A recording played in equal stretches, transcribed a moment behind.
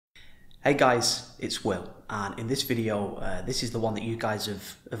Hey guys, it's Will, and in this video, this is the one that you guys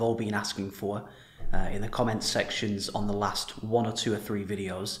have all been asking for in the comments sections on the last one or two or three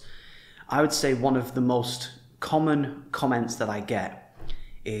videos. I would say one of the most common comments that I get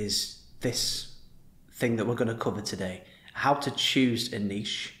is this thing that we're going to cover today: how to choose a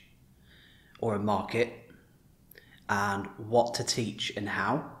niche or a market, and what to teach and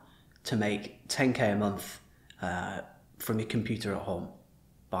how to make 10k a month from your computer at home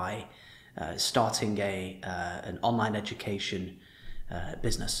by starting an online education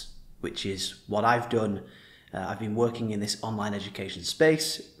business, which is what I've done. I've been working in this online education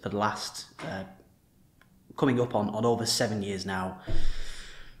space for the last, coming up on over 7 years now.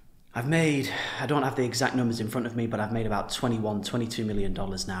 I've made, I don't have the exact numbers in front of me, but I've made about $22 million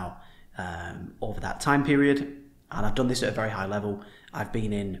now over that time period. And I've done this at a very high level. I've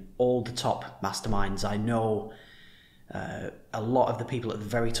been in all the top masterminds. I know a lot of the people at the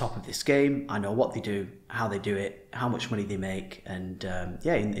very top of this game. I know what they do, how they do it, how much money they make. And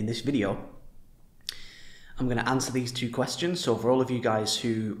yeah, in this video, I'm going to answer these two questions. So for all of you guys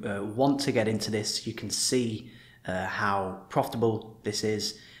who want to get into this, you can see how profitable this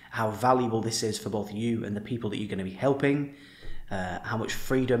is, how valuable this is for both you and the people that you're going to be helping, how much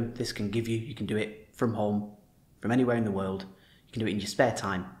freedom this can give you. You can do it from home, from anywhere in the world. You can do it in your spare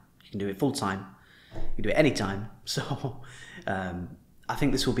time. You can do it full time. You can do it anytime. So I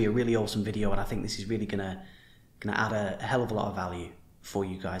think this will be a really awesome video, and I think this is really gonna add a hell of a lot of value for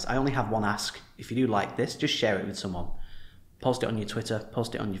you guys. I only have one ask. If you do like this, just share it with someone. Post it on your Twitter,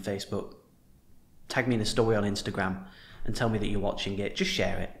 post it on your Facebook, tag me in a story on Instagram and tell me that you're watching it. Just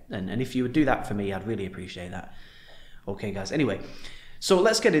share it. And if you would do that for me, I'd really appreciate that. Okay guys, anyway, so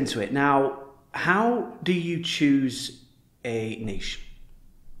let's get into it. Now, how do you choose a niche?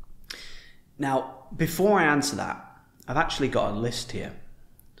 Now, before I answer that, I've actually got a list here.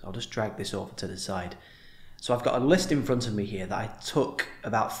 So I'll just drag this over to the side. So I've got a list in front of me here that I took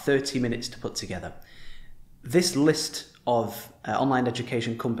about 30 minutes to put together. This list of online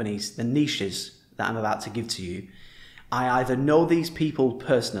education companies, the niches that I'm about to give to you, I either know these people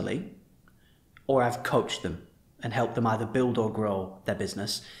personally, or I've coached them and helped them either build or grow their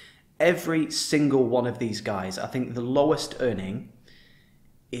business. Every single one of these guys, I think the lowest earning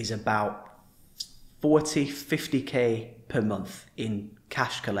is about 40, 50k per month in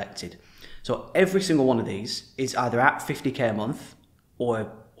cash collected. So every single one of these is either at 50k a month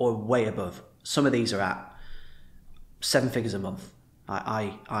or way above. Some of these are at 7 figures a month.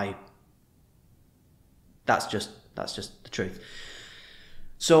 That's just the truth.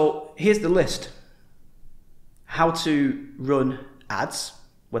 So here's the list: how to run ads,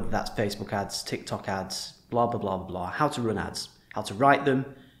 whether that's Facebook ads, TikTok ads, blah, blah, blah, blah, how to run ads, how to write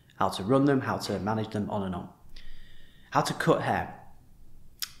them, how to run them, how to manage them, on and on. How to cut hair,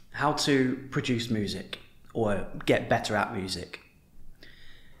 how to produce music or get better at music,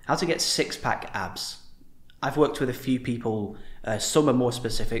 how to get six-pack abs. I've worked with a few people, some are more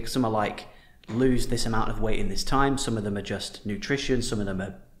specific, some are like lose this amount of weight in this time, some of them are just nutrition, some of them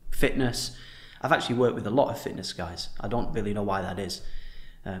are fitness. I've actually worked with a lot of fitness guys. I don't really know why that is.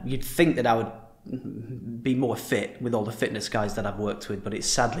 You'd think that I would be more fit with all the fitness guys that I've worked with, but it's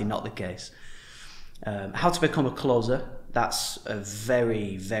sadly not the case. How to become a closer. That's a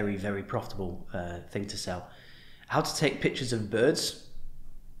very, very, very profitable thing to sell. How to take pictures of birds.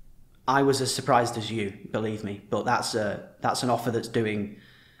 I was as surprised as you, believe me, but that's an offer that's doing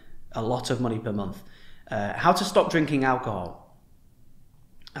a lot of money per month. How to stop drinking alcohol.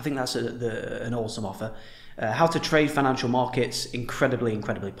 I think that's an awesome offer. How to trade financial markets, incredibly,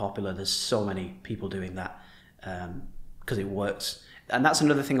 incredibly popular. There's so many people doing that because it works. And that's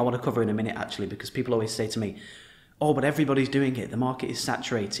another thing I want to cover in a minute, actually, because people always say to me, oh, but everybody's doing it. The market is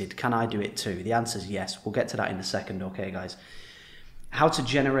saturated. Can I do it too? The answer is yes. We'll get to that in a second, okay, guys? How to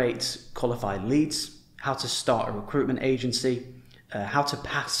generate qualified leads, how to start a recruitment agency, how to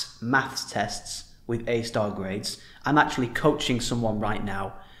pass maths tests with A-star grades. I'm actually coaching someone right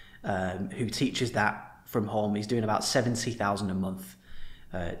now who teaches that from home. He's doing about 70,000 a month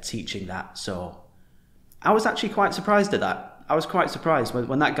teaching that. So I was actually quite surprised at that. I was quite surprised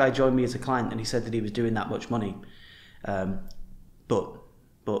when that guy joined me as a client and he said that he was doing that much money. But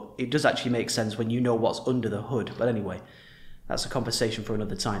it does actually make sense when you know what's under the hood. But anyway, that's a conversation for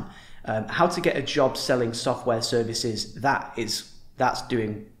another time. How to get a job selling software services, that's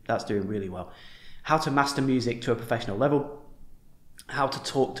doing really well. How to master music to a professional level. How to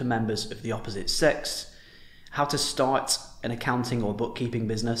talk to members of the opposite sex. How to start an accounting or bookkeeping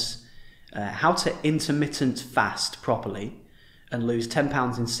business. How to intermittent fast properly and lose 10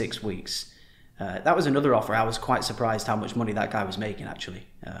 pounds in 6 weeks. That was another offer. I was quite surprised how much money that guy was making, actually.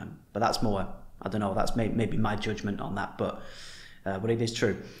 But that's more, I don't know, that's maybe my judgment on that, but it is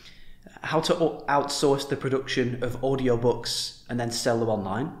true. How to outsource the production of audiobooks and then sell them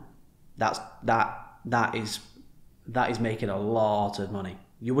online. That is making a lot of money.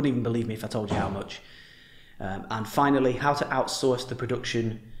 You wouldn't even believe me if I told you how much. And finally, how to outsource the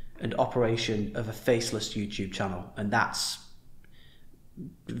production and operation of a faceless YouTube channel. And that's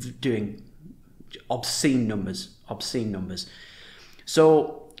doing obscene numbers.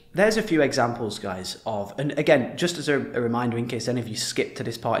 So there's a few examples, guys, and again, just as a reminder, in case any of you skipped to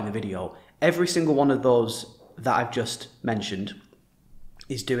this part in the video, every single one of those that I've just mentioned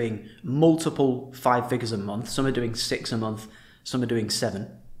is doing multiple 5 figures a month. Some are doing 6 a month, some are doing 7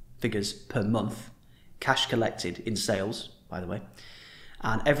 figures per month, cash collected in sales, by the way.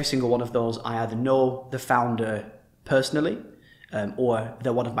 And every single one of those, I either know the founder personally, or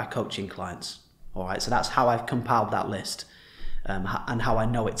they're one of my coaching clients. All right, so that's how I've compiled that list, and how I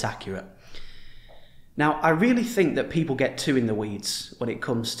know it's accurate. Now, I really think that people get too in the weeds when it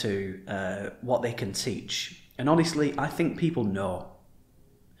comes to what they can teach. And honestly, I think people know.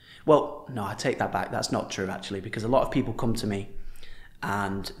 Well, no, I take that back. That's not true, actually, because a lot of people come to me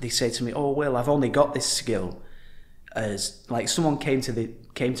and they say to me, oh, Will, I've only got this skill as, like, someone came to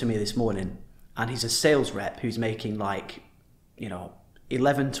me this morning, and he's a sales rep who's making, like, you know,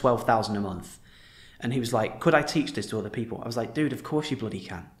 11, 12,000 a month. And he was like, could I teach this to other people? I was like, dude, of course you bloody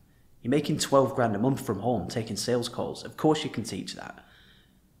can. You're making 12 grand a month from home, taking sales calls. Of course you can teach that,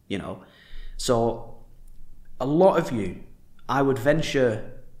 you know? So a lot of you, I would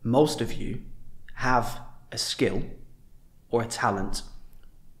venture most of you, have a skill or a talent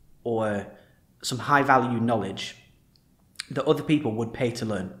or some high value knowledge that other people would pay to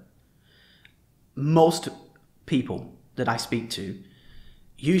learn. Most people that I speak to,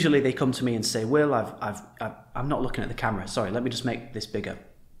 usually they come to me and say, Will, I'm not looking at the camera. Sorry, let me just make this bigger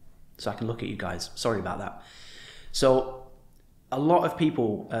so I can look at you guys. Sorry about that. So a lot of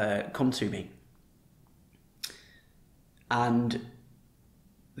people come to me and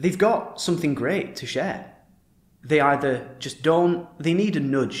they've got something great to share. They either just they need a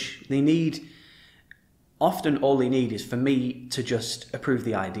nudge. Often all they need is for me to just approve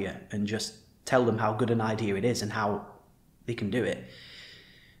the idea and just tell them how good an idea it is and how they can do it.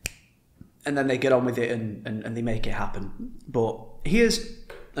 And then they get on with it and they make it happen. But here's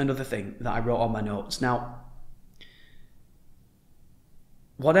another thing that I wrote on my notes. Now,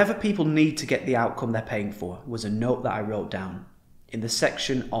 whatever people need to get the outcome they're paying for was a note that I wrote down in the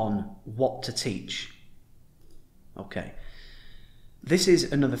section on what to teach. Okay. This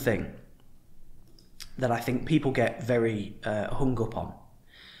is another thing that I think people get very hung up on.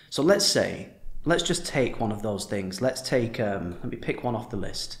 So let's just take one of those things. Let's take, let me pick one off the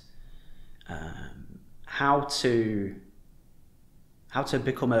list. How to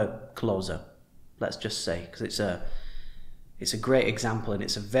become a closer, let's just say, because it's a great example and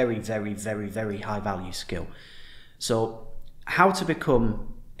it's a very, very, very, very high value skill. So how to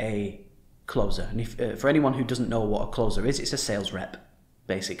become a closer. And if, for anyone who doesn't know what a closer is, it's a sales rep,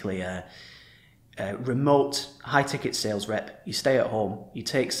 basically a remote high ticket sales rep. You stay at home, you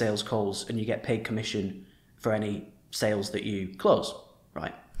take sales calls, and you get paid commission for any sales that you close,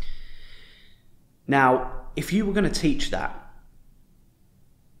 right? Now, if you were going to teach that,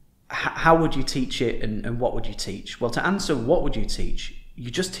 how would you teach it and what would you teach? Well, to answer what would you teach,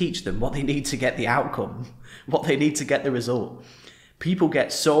 you just teach them what they need to get the outcome, what they need to get the result. People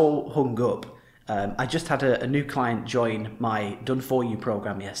get so hung up. I just had a new client join my Done For You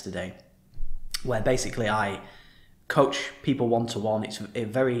program yesterday, where basically I coach people one-to-one. It's a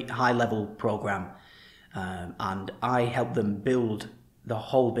very high-level program, and I help them build the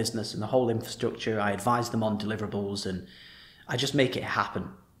whole business and the whole infrastructure. I advise them on deliverables, and I just make it happen,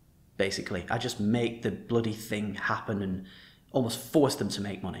 basically. I just make the bloody thing happen and almost force them to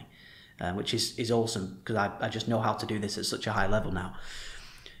make money, which is awesome, because I just know how to do this at such a high level now.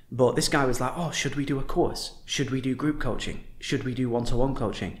 But this guy was like, oh, should we do a course? Should we do group coaching? Should we do one-to-one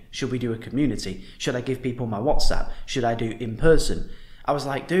coaching? Should we do a community? Should I give people my WhatsApp? Should I do in person? I was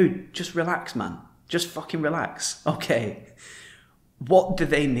like, dude, just relax, man. Just fucking relax. Okay. What do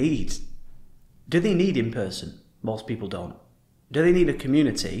they need? Do they need in person? Most people don't. Do they need a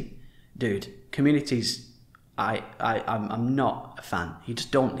community? Dude, communities, I'm not a fan. You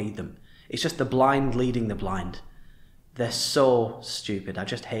just don't need them. It's just the blind leading the blind. They're so stupid. I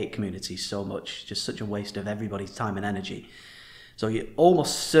just hate communities so much. Just such a waste of everybody's time and energy. So you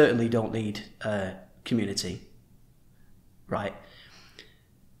almost certainly don't need a community, right?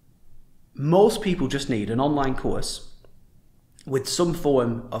 Most people just need an online course with some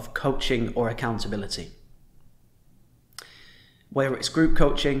form of coaching or accountability. Whether it's group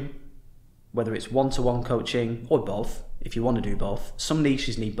coaching, whether it's one-to-one coaching, or both, if you want to do both. Some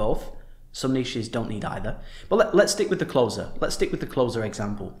niches need both, some niches don't need either. But let's stick with the closer. Let's stick with the closer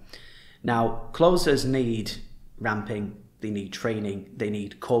example. Now, closers need ramping, they need training, they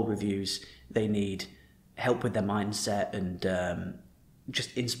need call reviews, they need help with their mindset and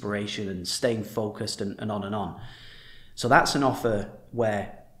just inspiration and staying focused and on and on. So that's an offer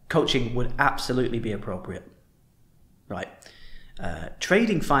where coaching would absolutely be appropriate, right?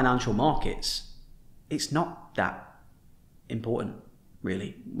 Trading financial markets, it's not that important,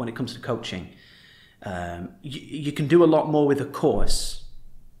 really, when it comes to coaching. You can do a lot more with a course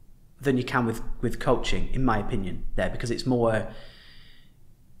than you can with coaching, in my opinion, there, because it's more,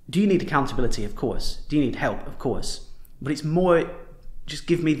 do you need accountability? Of course. Do you need help? Of course. But it's more, just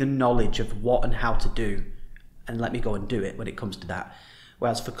give me the knowledge of what and how to do, and let me go and do it when it comes to that.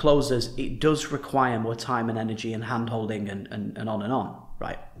 Whereas for closers, it does require more time and energy and hand-holding and on,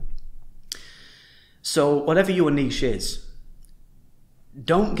 right? So whatever your niche is,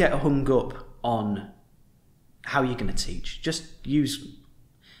 don't get hung up on how you're going to teach. Just use,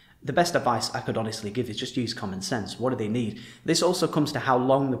 the best advice I could honestly give is just use common sense. What do they need? This also comes to how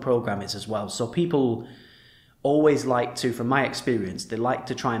long the program is as well. So people always like to, from my experience, they like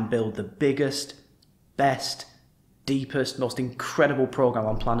to try and build the biggest, best, deepest, most incredible program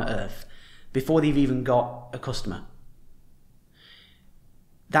on planet Earth before they've even got a customer.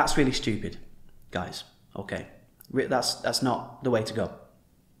 That's really stupid, guys. Okay, that's not the way to go.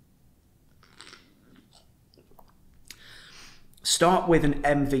 Start with an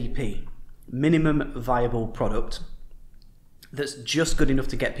MVP, minimum viable product, that's just good enough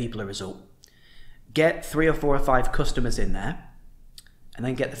to get people a result. Get 3 or 4 or 5 customers in there, and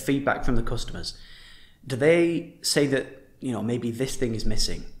then get the feedback from the customers. Do they say that, you know, maybe this thing is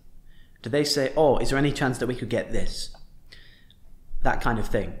missing? Do they say, oh, is there any chance that we could get this? That kind of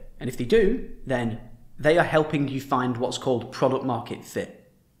thing. And if they do, then they are helping you find what's called product market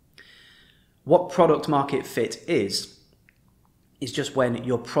fit. What product market fit is just when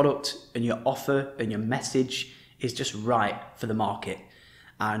your product and your offer and your message is just right for the market.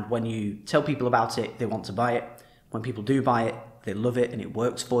 And when you tell people about it, they want to buy it. When people do buy it, they love it and it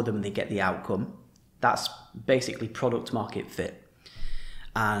works for them and they get the outcome. That's basically product market fit.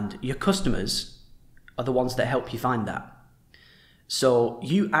 And your customers are the ones that help you find that. So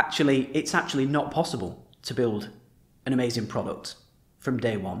it's actually not possible to build an amazing product from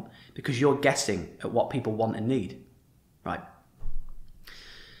day one because you're guessing at what people want and need, right?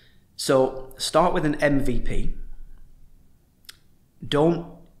 So start with an MVP. Don't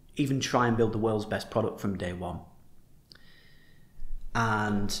even try and build the world's best product from day one.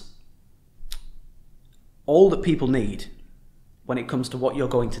 And all that people need when it comes to what you're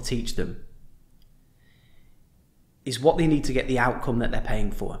going to teach them is what they need to get the outcome that they're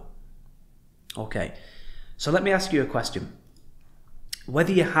paying for. Okay, so let me ask you a question.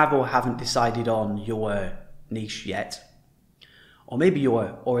 Whether you have or haven't decided on your niche yet, or maybe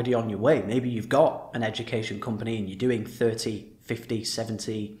you're already on your way, maybe you've got an education company and you're doing 30, 50,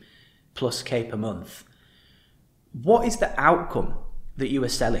 70 plus K per month, what is the outcome that you are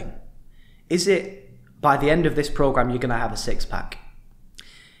selling? Is it by the end of this program, you're going to have a 6-pack?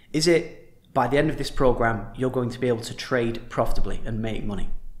 Is it by the end of this program, you're going to be able to trade profitably and make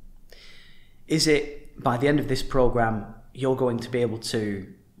money? Is it by the end of this program, you're going to be able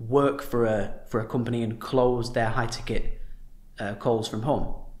to work for a company and close their high ticket calls from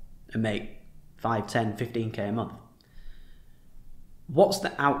home and make 5, 10, 15K a month? What's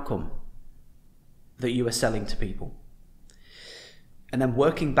the outcome that you are selling to people? And then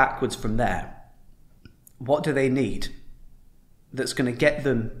working backwards from there, what do they need that's going to get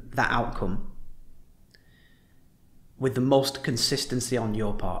them that outcome with the most consistency on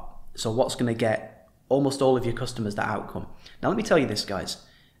your part? So what's going to get almost all of your customers that outcome? Now let me tell you this, guys.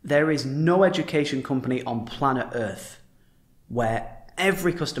 There is no education company on planet Earth where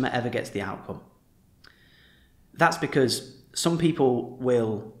every customer ever gets the outcome. That's because some people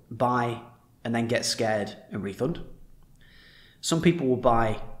will buy and then get scared and refund. Some people will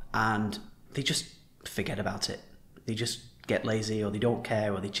buy and they just forget about it. They just get lazy, or they don't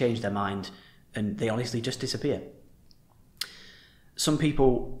care, or they change their mind and they honestly just disappear. Some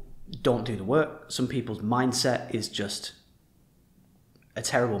people don't do the work. Some people's mindset is just a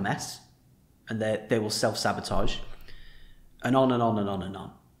terrible mess and they will self-sabotage, and on and on and on and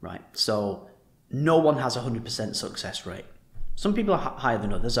on, right? So no one has 100% success rate. Some people are higher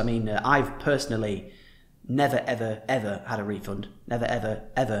than others. I mean, I've personally never, ever, ever had a refund, never, ever,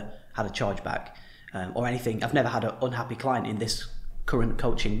 ever had a chargeback. or anything. I've never had an unhappy client in this current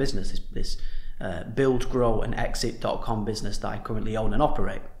coaching business, this build, grow and exit.com business that I currently own and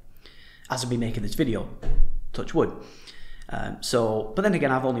operate as I've been making this video, touch wood. But then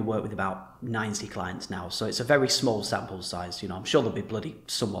again, I've only worked with about 90 clients now, so it's a very small sample size. You know, I'm sure there'll be bloody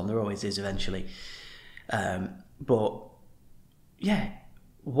someone, there always is eventually. But yeah,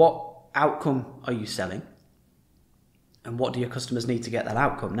 what outcome are you selling? And what do your customers need to get that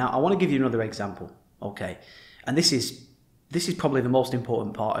outcome? Now, I want to give you another example, okay? And this is probably the most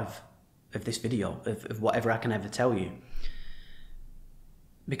important part of this video, of whatever I can ever tell you.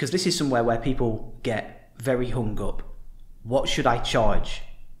 Because this is somewhere where people get very hung up. What should I charge?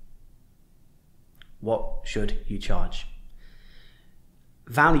 What should you charge?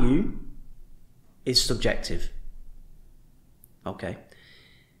 Value is subjective, okay?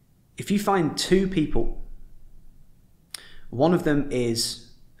 If you find two people, one of them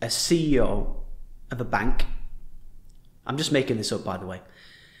is a CEO of a bank, I'm just making this up by the way,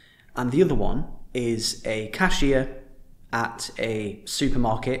 and the other one is a cashier at a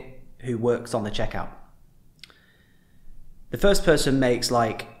supermarket who works on the checkout. The first person makes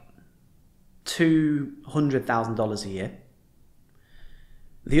like $200,000 a year.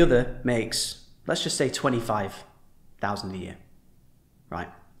 The other makes, let's just say $25,000 a year, right?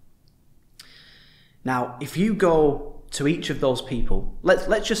 Now, if you go to each of those people,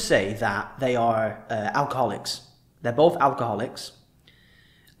 let's just say that they are alcoholics. They're both alcoholics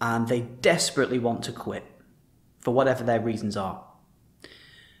and they desperately want to quit for whatever their reasons are.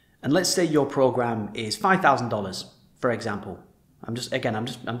 And let's say your program is $5,000, for example. I'm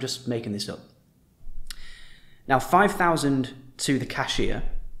just making this up. Now, $5,000 to the cashier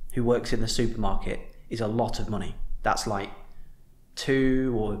who works in the supermarket is a lot of money. That's like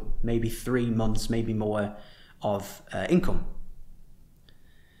 2 or maybe 3 months, maybe more of income.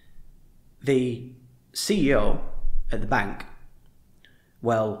 The CEO at the bank,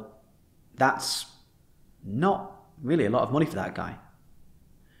 well, that's not really a lot of money for that guy.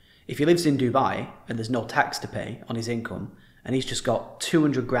 If he lives in Dubai and there's no tax to pay on his income and he's just got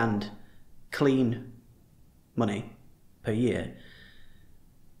 200 grand clean money per year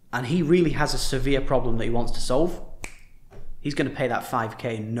and he really has a severe problem that he wants to solve, he's going to pay that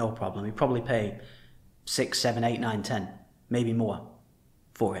 5k no problem. He'll probably pay 6, 7, 8, 9, 10, maybe more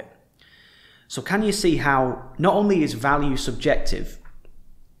for it. So can you see how not only is value subjective,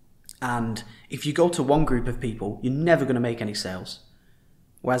 and if you go to one group of people, you're never going to make any sales.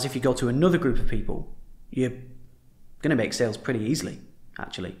 Whereas if you go to another group of people, you're going to make sales pretty easily,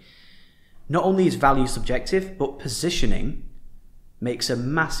 actually. Not only is value subjective, but positioning makes a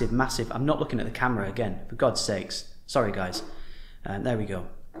massive, I'm not looking at the camera again, for God's sakes. Sorry, guys. There we go.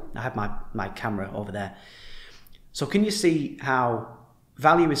 I have my camera over there. So can you see how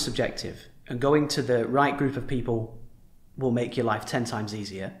value is subjective, and going to the right group of people will make your life 10 times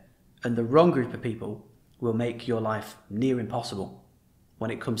easier, and the wrong group of people will make your life near impossible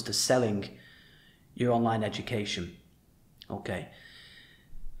when it comes to selling your online education. Okay.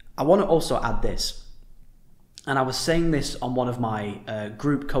 I want to also add this, and I was saying this on one of my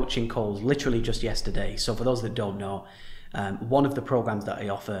group coaching calls literally just yesterday. So for those that don't know, one of the programs that I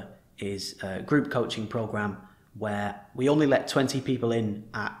offer is a group coaching program where we only let 20 people in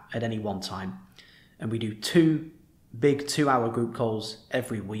at any one time, and we do 2 big 2-hour group calls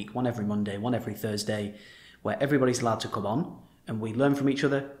every week, one every Monday, one every Thursday, where everybody's allowed to come on and we learn from each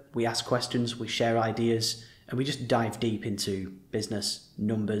other, we ask questions, we share ideas, and we just dive deep into business,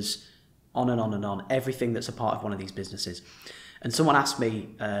 numbers, on and on and on, everything that's a part of one of these businesses. And someone asked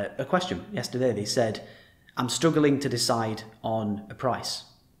me a question yesterday. They said, I'm struggling to decide on a price.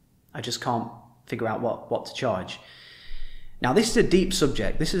 I just can't figure out what to charge. Now, this is a deep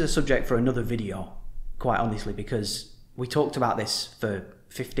subject. This is a subject for another video, quite honestly, because we talked about this for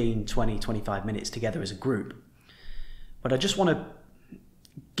 15, 20, 25 minutes together as a group. But I just want to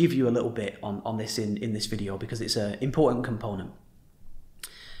give you a little bit on this in this video because it's an important component.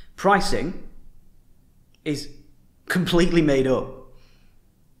 Pricing is completely made up.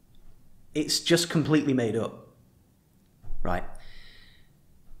 It's just completely made up, right?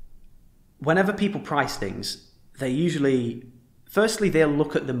 Whenever people price things, they usually, firstly, they'll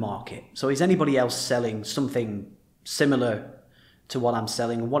look at the market. So is anybody else selling something similar to what I'm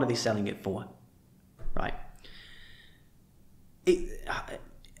selling, and what are they selling it for, right?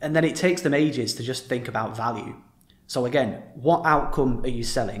 And then it takes them ages to just think about value. So again, what outcome are you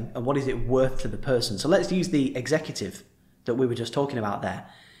selling and what is it worth to the person? So let's use the executive that we were just talking about there.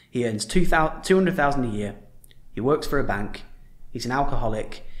 He earns $200,000 a year. He works for a bank. He's an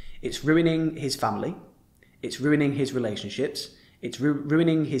alcoholic. It's ruining his family. It's ruining his relationships. It's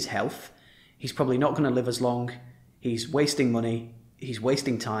ruining his health. He's probably not going to live as long. He's wasting money. He's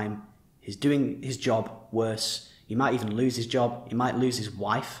wasting time. He's doing his job worse. He might even lose his job. He might lose his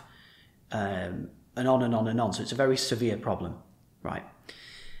wife, and on and on and on. So it's a very severe problem, right?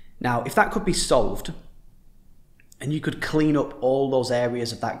 Now, if that could be solved, and you could clean up all those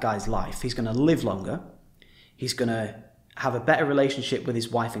areas of that guy's life, he's going to live longer. He's going to have a better relationship with his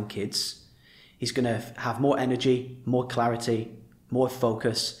wife and kids. He's going to have more energy, more clarity, more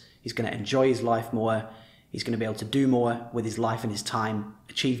focus. He's going to enjoy his life more. He's going to be able to do more with his life and his time,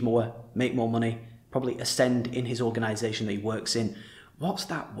 achieve more, make more money, probably ascend in his organization that he works in. What's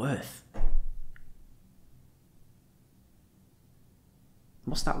that worth?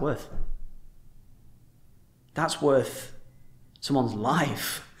 What's that worth? That's worth someone's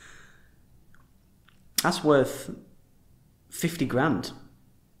life. That's worth 50 grand,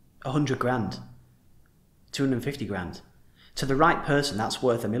 100 grand, 250 grand. To the right person, that's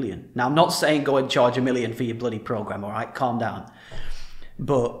worth $1 million. Now, I'm not saying go and charge $1 million for your bloody program, all right? Calm down.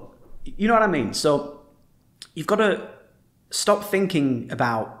 But you know what I mean? So you've got to stop thinking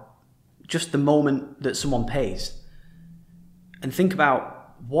about just the moment that someone pays and think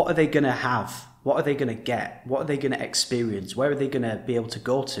about, what are they going to have? What are they going to get? What are they going to experience? Where are they going to be able to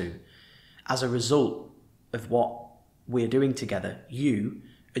go to as a result of what we're doing together, you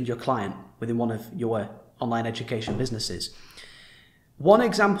and your client, within one of your online education businesses? One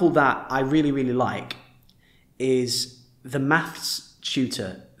example that I really, really like is the maths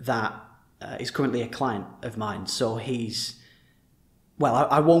tutor that is currently a client of mine. So he's, well,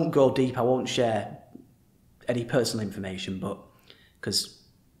 I won't go deep. I won't share any personal information, but because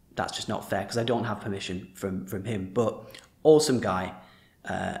that's just not fair, because I don't have permission from him. But awesome guy.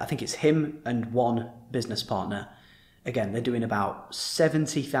 I think it's him and one business partner. Again, they're doing about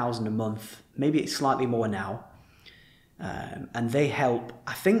 70,000 a month. Maybe it's slightly more now. And they help,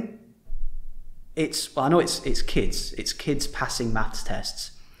 I think I know it's kids. It's kids passing maths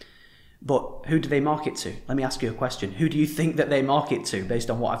tests. But who do they market to? Let me ask you a question. Who do you think that they market to based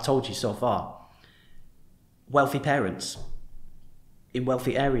on what I've told you so far? Wealthy parents in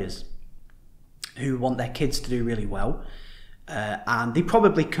wealthy areas who want their kids to do really well. And they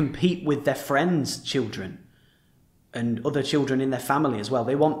probably compete with their friends' children and other children in their family as well.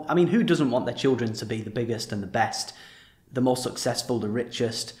 They want, I mean, who doesn't want their children to be the biggest and the best, the most successful, the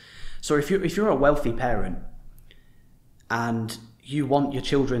richest? So if you're a wealthy parent and you want your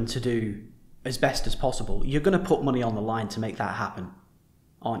children to do as best as possible, you're going to put money on the line to make that happen,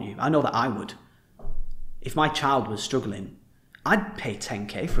 aren't you? I know that I would. If my child was struggling, I'd pay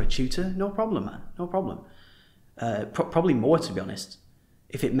 10k for a tutor, no problem, man, no problem. Probably more, to be honest,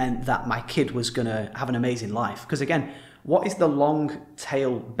 if it meant that my kid was going to have an amazing life. Because again, what is the long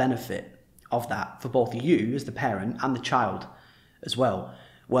tail benefit of that for both you as the parent and the child as well?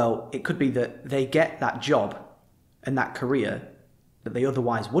 Well, it could be that they get that job and that career that they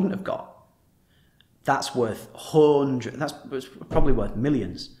otherwise wouldn't have got. That's worth that's probably worth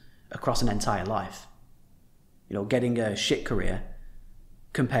millions across an entire life. You know, getting a shit career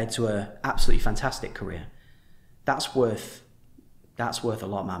compared to an absolutely fantastic career. That's worth a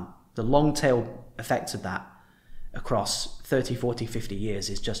lot, man. The long tail effects of that across 30, 40, 50 years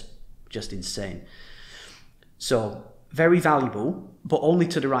is just insane. So very valuable, but only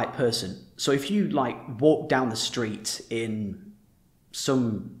to the right person. So if you like walk down the street in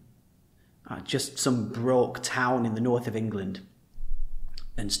just some broke town in the north of England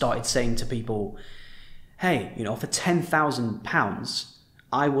and started saying to people, hey, you know, for £10,000,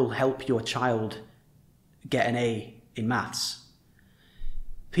 I will help your child get an A in maths.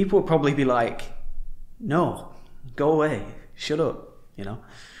 People will probably be like, no, go away, shut up, you know.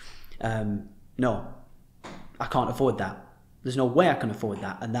 No, I can't afford that. There's no way I can afford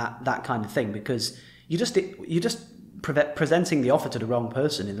that, and that kind of thing, because you're just presenting the offer to the wrong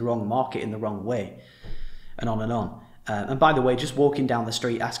person in the wrong market in the wrong way, and on and on. And by the way, just walking down the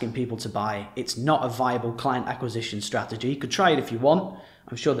street asking people to buy, it's not a viable client acquisition strategy. You could try it if you want.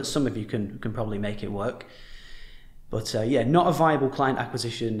 I'm sure that some of you can probably make it work. But yeah, not a viable client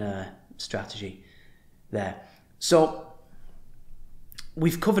acquisition strategy there. So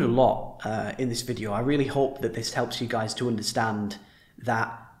we've covered a lot in this video. I really hope that this helps you guys to understand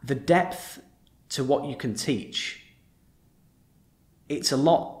that the depth to what you can teach, it's a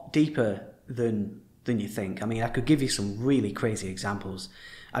lot deeper than you think. I mean, I could give you some really crazy examples.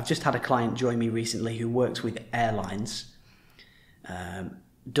 I've just had a client join me recently who works with airlines,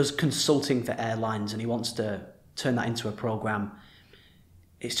 does consulting for airlines, and he wants to turn that into a program.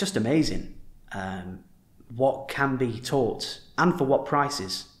 It's just amazing what can be taught and for what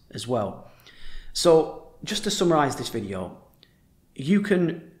prices as well. So just to summarize this video, you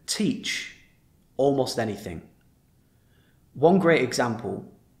can teach almost anything. One great example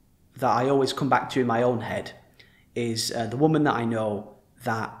that I always come back to in my own head is the woman that I know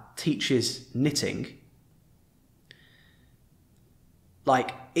that teaches knitting.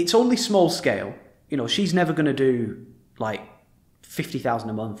 Like, it's only small scale. You know, she's never going to do like 50,000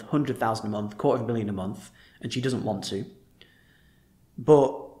 a month, 100,000 a month, $250,000 a month, and she doesn't want to.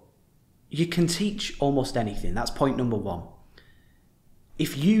 But you can teach almost anything. That's point number one.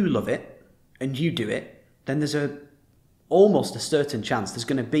 If you love it and you do it, then there's almost a certain chance there's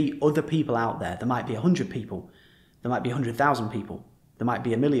going to be other people out there. There might be 100 people. There might be 100,000 people. There might be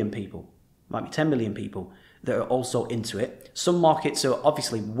 1 million people. There might be 10 million people that are also into it. Some markets are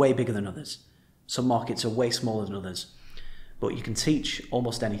obviously way bigger than others. Some markets are way smaller than others. But you can teach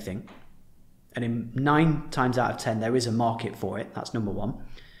almost anything. And in 9 times out of 10, there is a market for it. That's number one.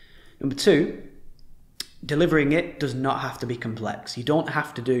 Number two, delivering it does not have to be complex. You don't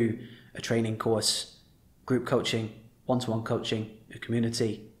have to do a training course, group coaching, one-to-one coaching, a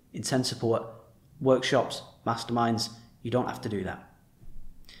community, intense support, workshops, masterminds. You don't have to do that.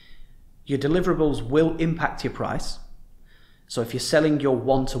 Your deliverables will impact your price. So if you're selling your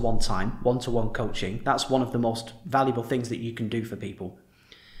one-to-one time, one-to-one coaching, that's one of the most valuable things that you can do for people.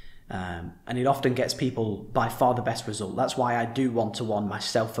 And it often gets people by far the best result. That's why I do one-to-one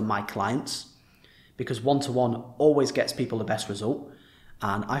myself and my clients, because one-to-one always gets people the best result.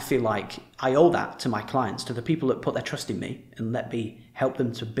 And I feel like I owe that to my clients, to the people that put their trust in me and let me help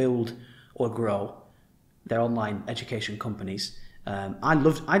them to build or grow their online education companies.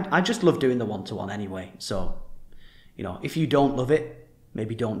 I just love doing the one-to-one anyway. So, you know, if you don't love it,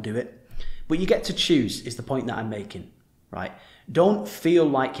 maybe don't do it. But you get to choose is the point that I'm making, right? Don't feel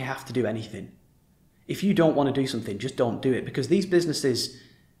like you have to do anything. If you don't want to do something, just don't do it, because these businesses,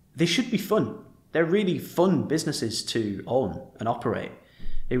 they should be fun. They're really fun businesses to own and operate.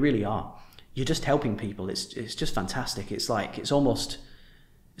 They really are. You're just helping people. It's just fantastic. It's almost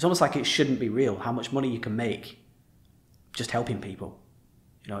like it shouldn't be real how much money you can make just helping people.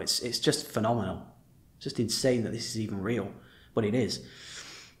 You know, it's just phenomenal. It's just insane that this is even real, but it is.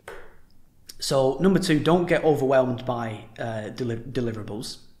 So number two, don't get overwhelmed by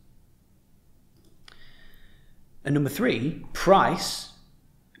deliverables. And number three, price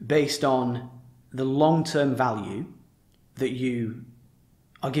based on the long-term value that you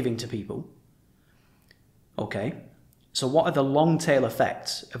are giving to people. Okay, so what are the long tail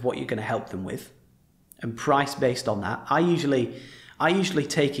effects of what you're going to help them with, and price based on that. I usually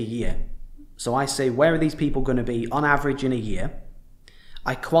take a year. So I say, where are these people going to be on average in a year?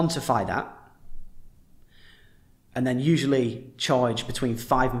 I quantify that, and then usually charge between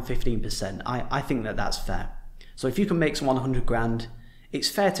 5 and 15%. I think that that's fair. So if you can make someone 100 grand, it's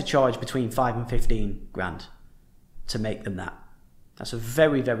fair to charge between 5 and 15 grand to make them that. That's a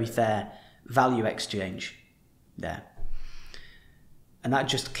very, very fair value exchange there. And that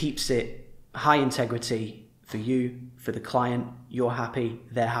just keeps it high integrity for you, for the client. You're happy,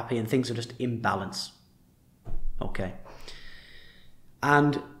 they're happy, and things are just in balance. Okay.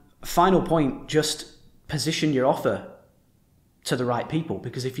 And final point, just position your offer to the right people,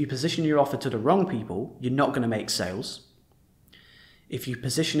 because if you position your offer to the wrong people, you're not going to make sales. If you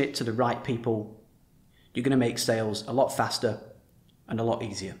position it to the right people, you're going to make sales a lot faster and a lot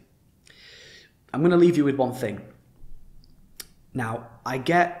easier. I'm going to leave you with one thing. Now, I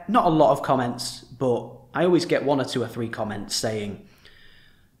get not a lot of comments, but I always get 1 or 2 or 3 comments saying,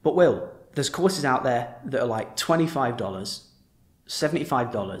 but Will, there's courses out there that are like $25,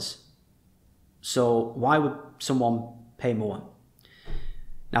 $75. So why would someone pay more?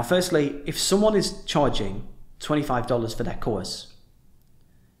 Now, firstly, if someone is charging $25 for their course,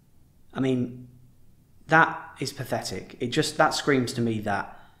 I mean, that is pathetic. That screams to me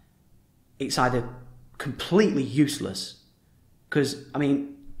that it's either completely useless, because, I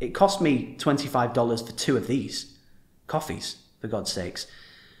mean, it cost me $25 for 2 of these coffees, for God's sakes.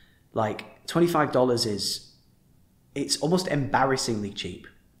 Like, $25 it's almost embarrassingly cheap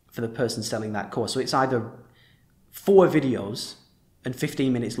for the person selling that course. So it's either 4 videos and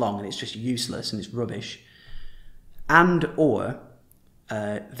 15 minutes long and it's just useless and it's rubbish, and or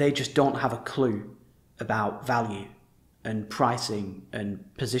they just don't have a clue about value and pricing and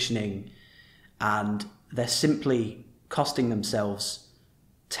positioning, and they're simply costing themselves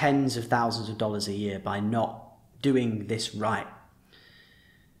tens of thousands of dollars a year by not doing this right.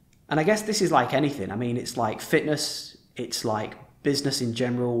 And I guess this is like anything. I mean, it's like fitness, it's like business in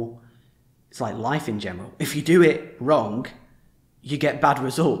general, it's like life in general. If you do it wrong, you get bad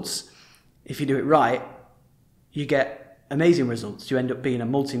results. If you do it right, you get amazing results. You end up being a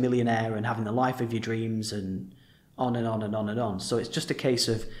multi-millionaire and having the life of your dreams, and on and on and on and on. So it's just a case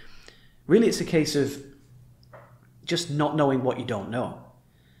of really it's a case of just not knowing what you don't know.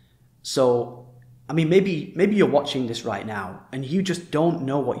 So, I mean, maybe you're watching this right now and you just don't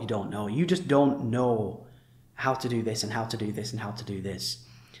know what you don't know. You just don't know how to do this and how to do this and how to do this.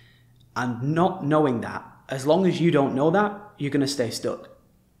 And not knowing that, as long as you don't know that, you're going to stay stuck.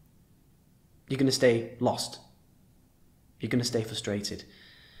 You're going to stay lost. You're going to stay frustrated.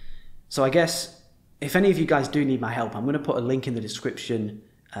 So I guess if any of you guys do need my help, I'm going to put a link in the description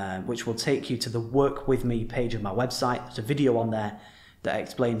which will take you to the Work With Me page of my website. There's a video on there that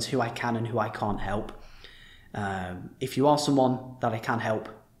explains who I can and who I can't help. If you are someone that I can help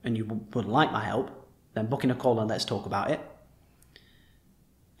and you would like my help, then book in a call and let's talk about it.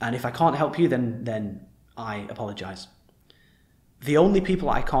 And if I can't help you, then I apologize. The only people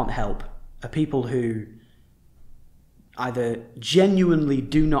I can't help are people who either genuinely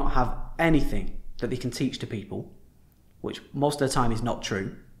do not have anything that they can teach to people, which most of the time is not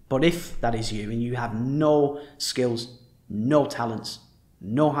true. But if that is you and you have no skills, no talents,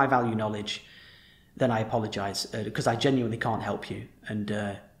 no high value knowledge, then I apologize because I genuinely can't help you, and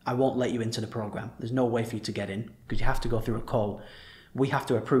I won't let you into the program. There's no way for you to get in because you have to go through a call. We have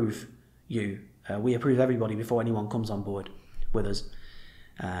to approve you. We approve everybody before anyone comes on board with us.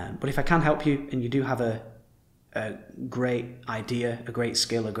 But if I can help you and you do have a great idea, a great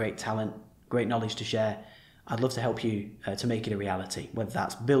skill, a great talent, great knowledge to share, I'd love to help you to make it a reality, whether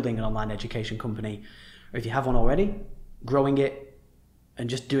that's building an online education company, or if you have one already, growing it and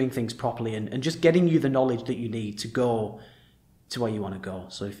just doing things properly and just getting you the knowledge that you need to go to where you want to go.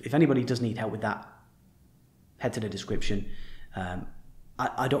 So if anybody does need help with that, head to the description.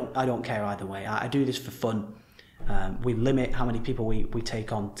 I don't care either way. I do this for fun. We limit how many people we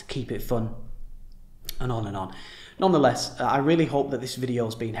take on to keep it fun, and on and on. Nonetheless, I really hope that this video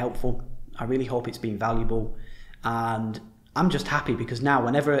has been helpful. I really hope it's been valuable, and I'm just happy because now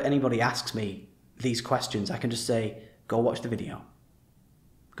whenever anybody asks me these questions, I can just say, go watch the video.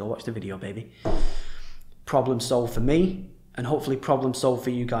 Go watch the video, baby. Problem solved for me, and hopefully problem solved for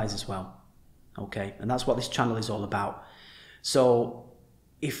you guys as well. Okay, and that's what this channel is all about. So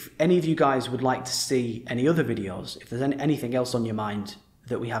if any of you guys would like to see any other videos, if there's anything else on your mind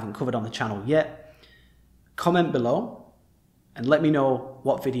that we haven't covered on the channel yet, comment below and let me know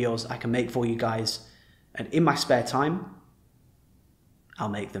what videos I can make for you guys. And in my spare time, I'll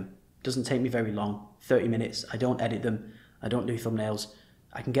make them. Doesn't take me very long, 30 minutes. I don't edit them. I don't do thumbnails.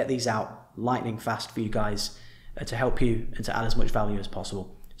 I can get these out lightning fast for you guys to help you and to add as much value as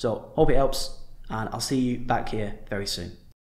possible. So hope it helps, and I'll see you back here very soon.